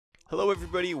Hello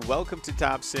everybody, welcome to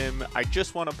Top Sim. I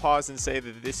just want to pause and say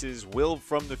that this is Will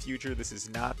from the future. This is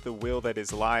not the Will that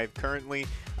is live currently.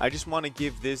 I just want to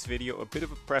give this video a bit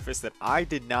of a preface that I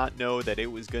did not know that it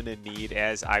was going to need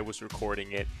as I was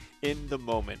recording it in the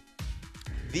moment.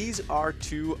 These are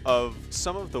two of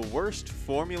some of the worst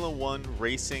Formula One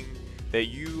racing that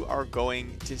you are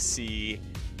going to see,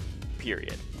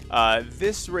 period.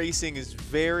 This racing is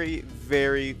very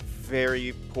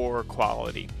poor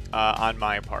quality on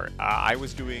my part. I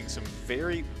was doing some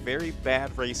very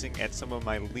bad racing at some of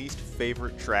my least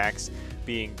favorite tracks,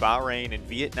 being Bahrain and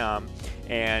Vietnam,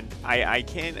 and I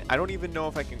don't even know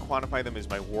if I can quantify them as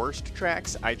my worst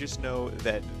tracks. I just know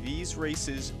that these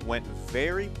races went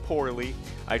very poorly.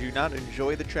 I do not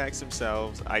enjoy the tracks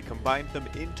themselves. I combined them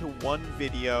into one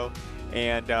video,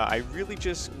 and I really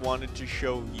just wanted to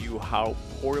show you how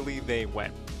poorly they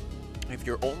went. If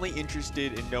you're only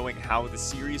interested in knowing how the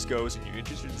series goes and you're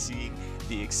interested in seeing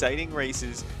the exciting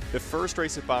races, the first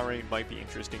race at Bahrain might be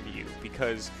interesting to you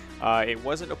because it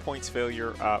wasn't a points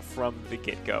failure from the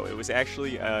get-go. It was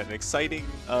actually an exciting,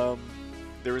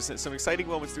 there was some exciting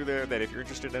moments through there that if you're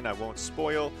interested in, I won't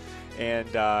spoil, and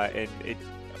it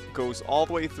goes all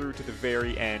the way through to the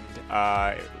very end.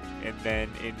 And then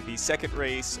in the second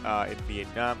race in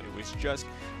Vietnam, it was just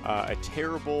a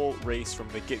terrible race from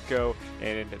the get-go,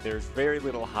 and there's very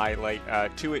little highlight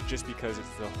to it just because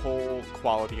it's the whole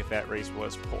quality of that race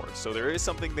was poor. So there is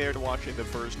something there to watch in the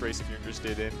first race if you're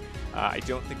interested in. I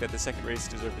don't think that the second race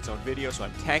deserved its own video, so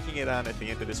I'm tacking it on at the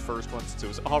end of this first one since it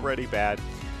was already bad.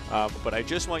 But I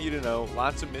just want you to know,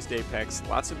 lots of missed apex,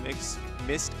 lots of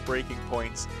missed braking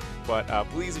points, but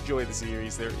please enjoy the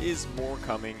series. There is more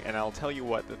coming, and I'll tell you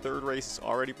what, the third race has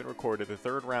already been recorded, the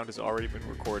third round has already been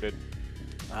recorded.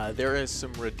 There is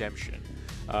some redemption.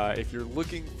 If you're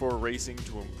looking for racing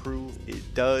to improve, it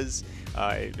does.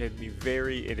 It'd be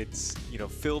it's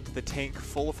filled the tank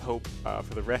full of hope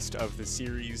for the rest of the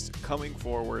series coming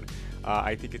forward.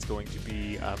 I think it's going to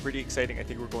be pretty exciting. I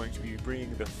think we're going to be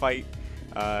bringing the fight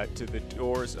to the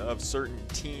doors of certain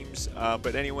teams.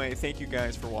 But anyway, thank you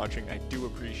guys for watching. I do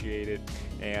appreciate it,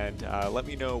 and let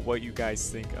me know what you guys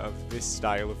think of this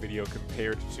style of video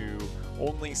compared to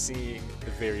only seeing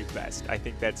the very best. I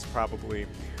think that's probably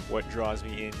what draws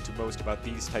me into most about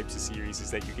these types of series, is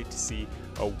that you get to see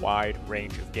a wide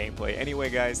range of gameplay.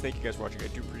 Anyway guys, thank you guys for watching. I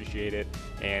do appreciate it,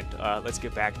 and let's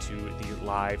get back to the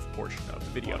live portion of the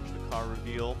video. Watch the car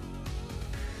reveal.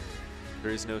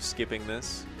 There is no skipping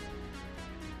this.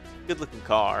 Good looking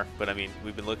car, but I mean,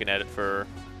 we've been looking at it for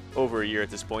over a year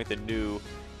at this point. The new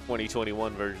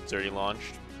 2021 version's already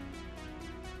launched.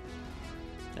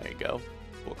 There you go.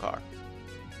 Cool car.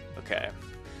 Okay.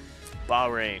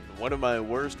 Bahrain, one of my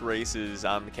worst races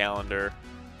on the calendar.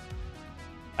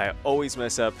 I always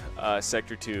mess up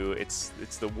Sector 2. It's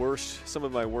the worst, some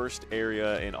of my worst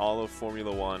area in all of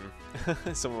Formula 1.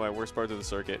 Some of my worst parts of the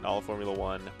circuit in all of Formula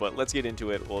 1. But let's get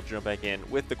into it. We'll jump back in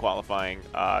with the qualifying.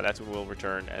 That's when we'll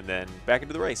return, and then back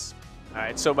into the race.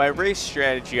 Alright, so my race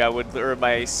strategy,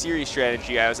 my series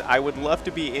strategy, I would love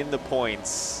to be in the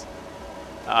points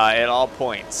at all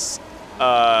points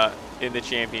in the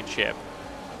championship.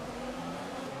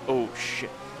 Oh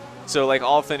shit. So like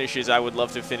all finishes, I would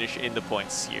love to finish in the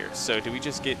points here. So do we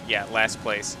just get, yeah, last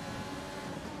place.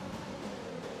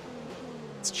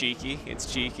 It's cheeky,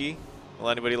 it's cheeky. Will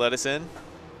anybody let us in?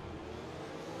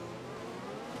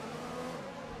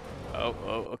 Oh,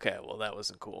 okay, well that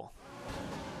wasn't cool.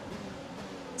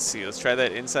 Let's see, let's try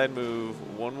that inside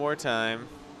move one more time.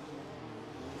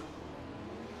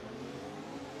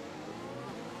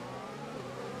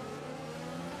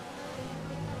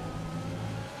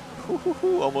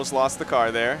 Almost lost the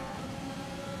car there.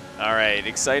 All right,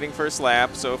 exciting first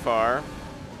lap so far.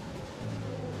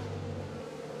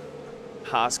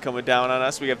 Haas coming down on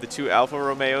us. We have the two Alfa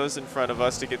Romeos in front of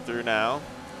us to get through now.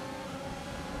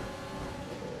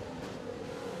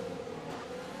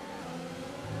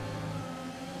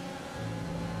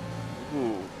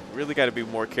 Ooh, really got to be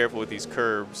more careful with these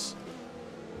curbs.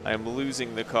 I'm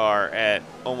losing the car at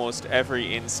almost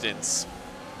every instance,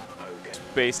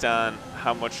 based on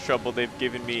how much trouble they've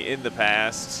given me in the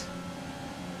past.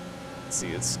 Let's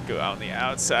see, let's go out on the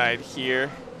outside here.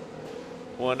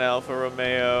 One Alfa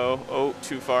Romeo. Oh,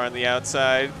 too far on the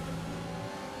outside.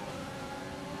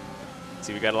 Let's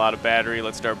see, we got a lot of battery.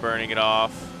 Let's start burning it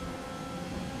off.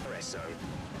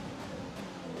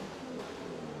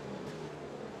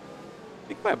 I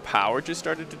think my power just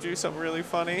started to do something really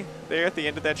funny there at the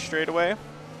end of that straightaway.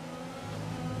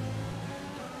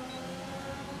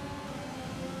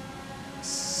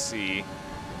 See.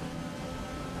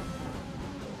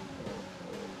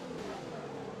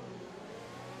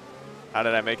 How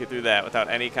did I make it through that without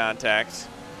any contact?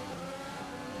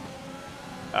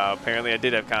 Apparently I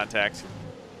did have contact.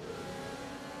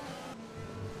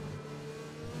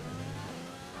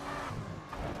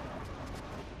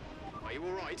 Are you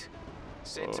all right?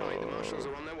 Sit tight, the marshals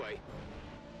are on their way.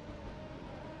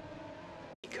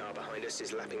 The car behind us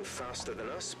is lapping faster than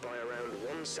us by around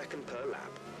 1 second per lap.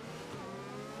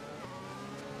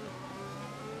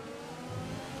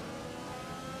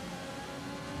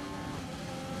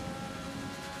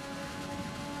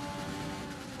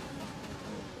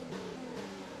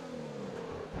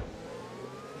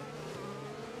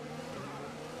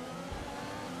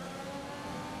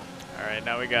 All right,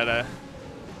 now we gotta.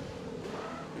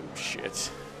 Oh,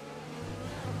 shit.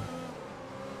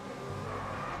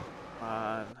 Come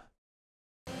on.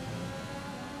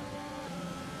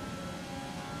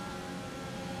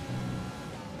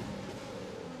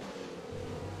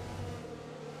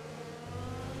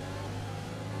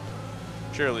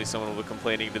 Surely someone will be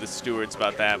complaining to the stewards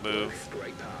about that move.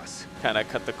 Great pass. Kind of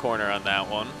cut the corner on that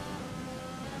one.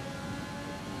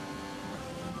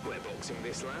 We're boxing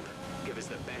this lap. Give us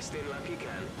the best in lap you can.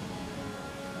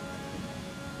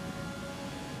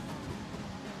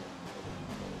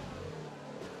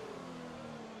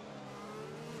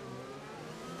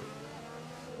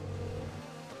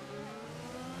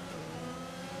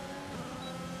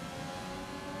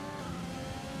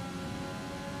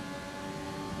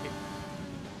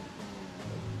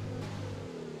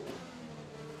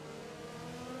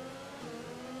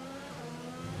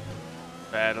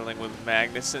 Battling with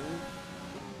Magnussen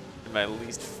in my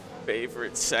least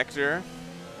favorite sector.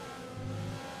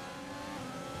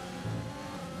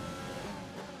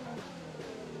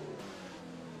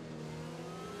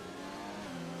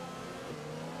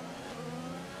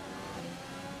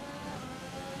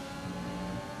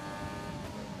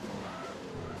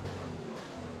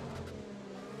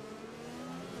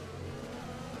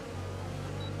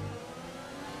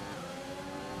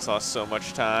 Lost so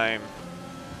much time.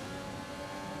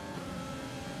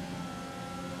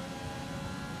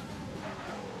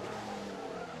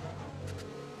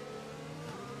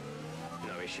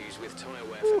 Issues with tyre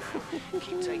wear for now.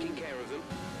 Keep taking care of them.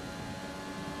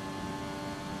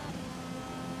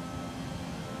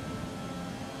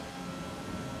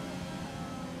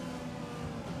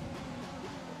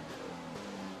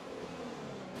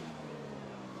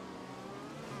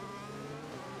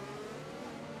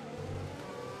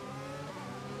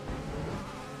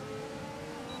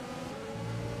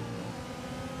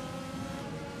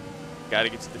 Got to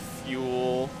get to the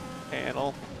fuel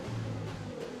panel.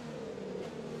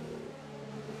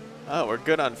 Oh, we're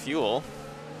good on fuel.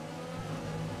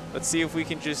 Let's see if we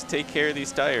can just take care of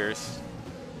these tires.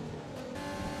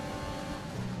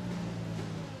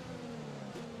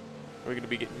 We're going to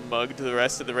be getting mugged the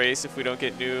rest of the race if we don't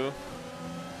get new.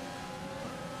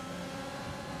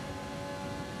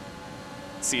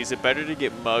 Let's see, is it better to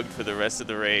get mugged for the rest of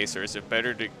the race, or is it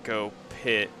better to go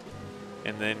pit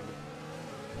and then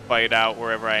fight out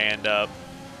wherever I end up?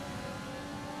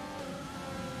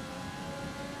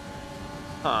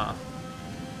 Huh.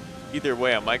 Either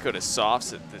way, I might go to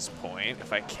softs at this point,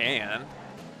 if I can.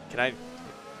 Can I?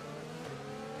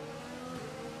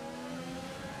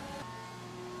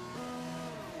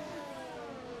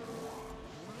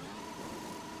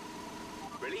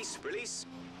 Release, release.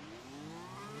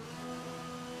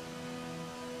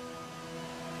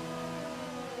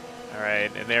 All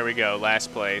right, and there we go,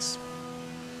 last place.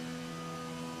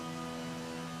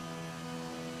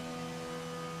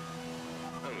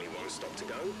 Stop to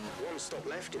go. 1 stop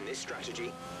left in this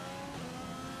strategy.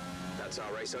 That's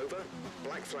our race over.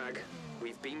 Black flag.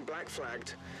 We've been black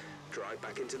flagged. Drive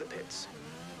back into the pits.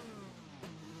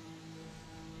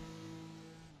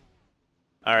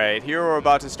 All right, here we're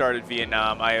about to start at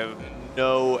Vietnam. I have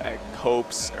no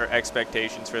hopes or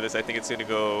expectations for this. I think it's going to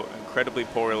go incredibly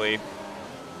poorly.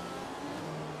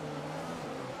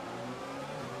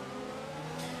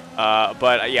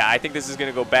 But yeah, I think this is going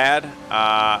to go bad.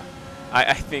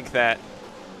 I think that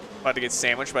I'm about to get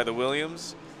sandwiched by the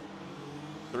Williams.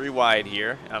 3 wide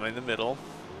here. I'm in the middle.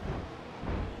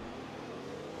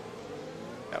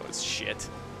 That was shit.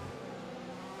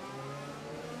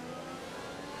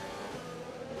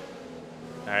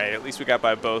 All right, at least we got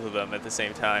by both of them at the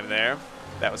same time there.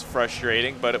 That was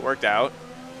frustrating, but it worked out.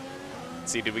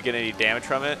 Let's see, did we get any damage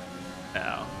from it?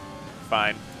 No.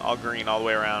 Fine. All green all the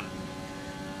way around.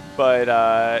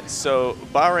 But, so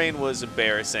Bahrain was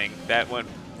embarrassing. That went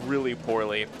really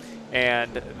poorly.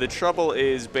 And the trouble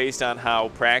is based on how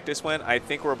practice went. I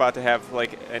think we're about to have,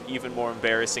 like, an even more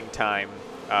embarrassing time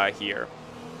here.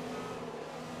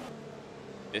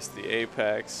 Missed the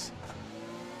apex.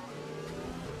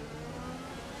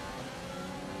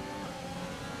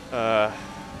 Uh,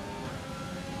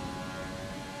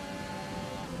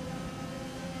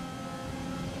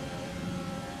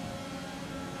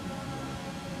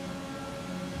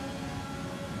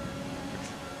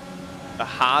 the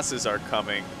Haas's are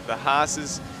coming. The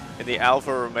Haas's and the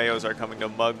Alfa Romeos are coming to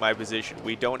mug my position.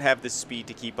 We don't have the speed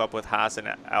to keep up with Haas and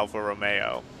Alfa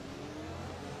Romeo.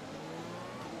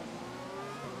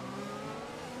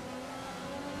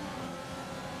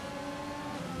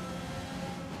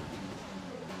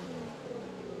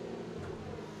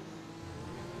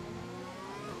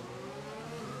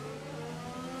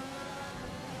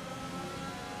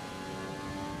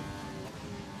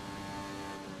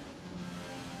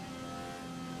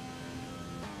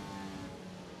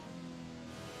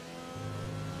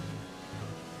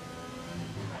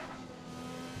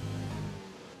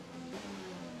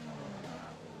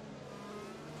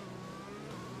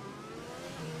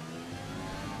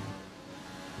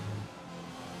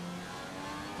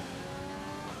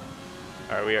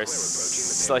 All right, we are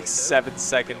like 7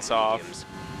 seconds off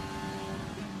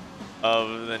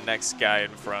of the next guy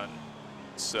in front.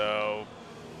 So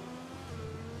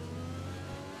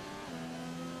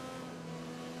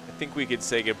I think we could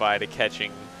say goodbye to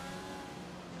catching.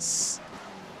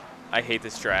 I hate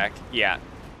this track. Yeah.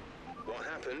 What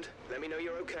happened? Let me know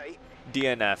you're okay.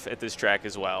 DNF at this track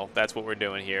as well. That's what we're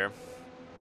doing here.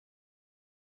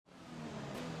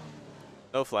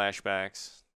 No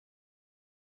flashbacks.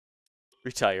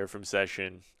 Retire from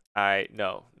session.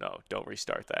 No, don't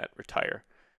restart that. Retire.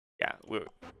 Yeah,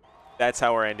 that's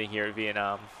how we're ending here at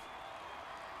Vietnam.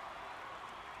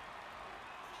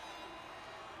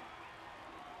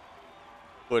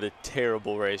 What a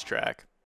terrible racetrack.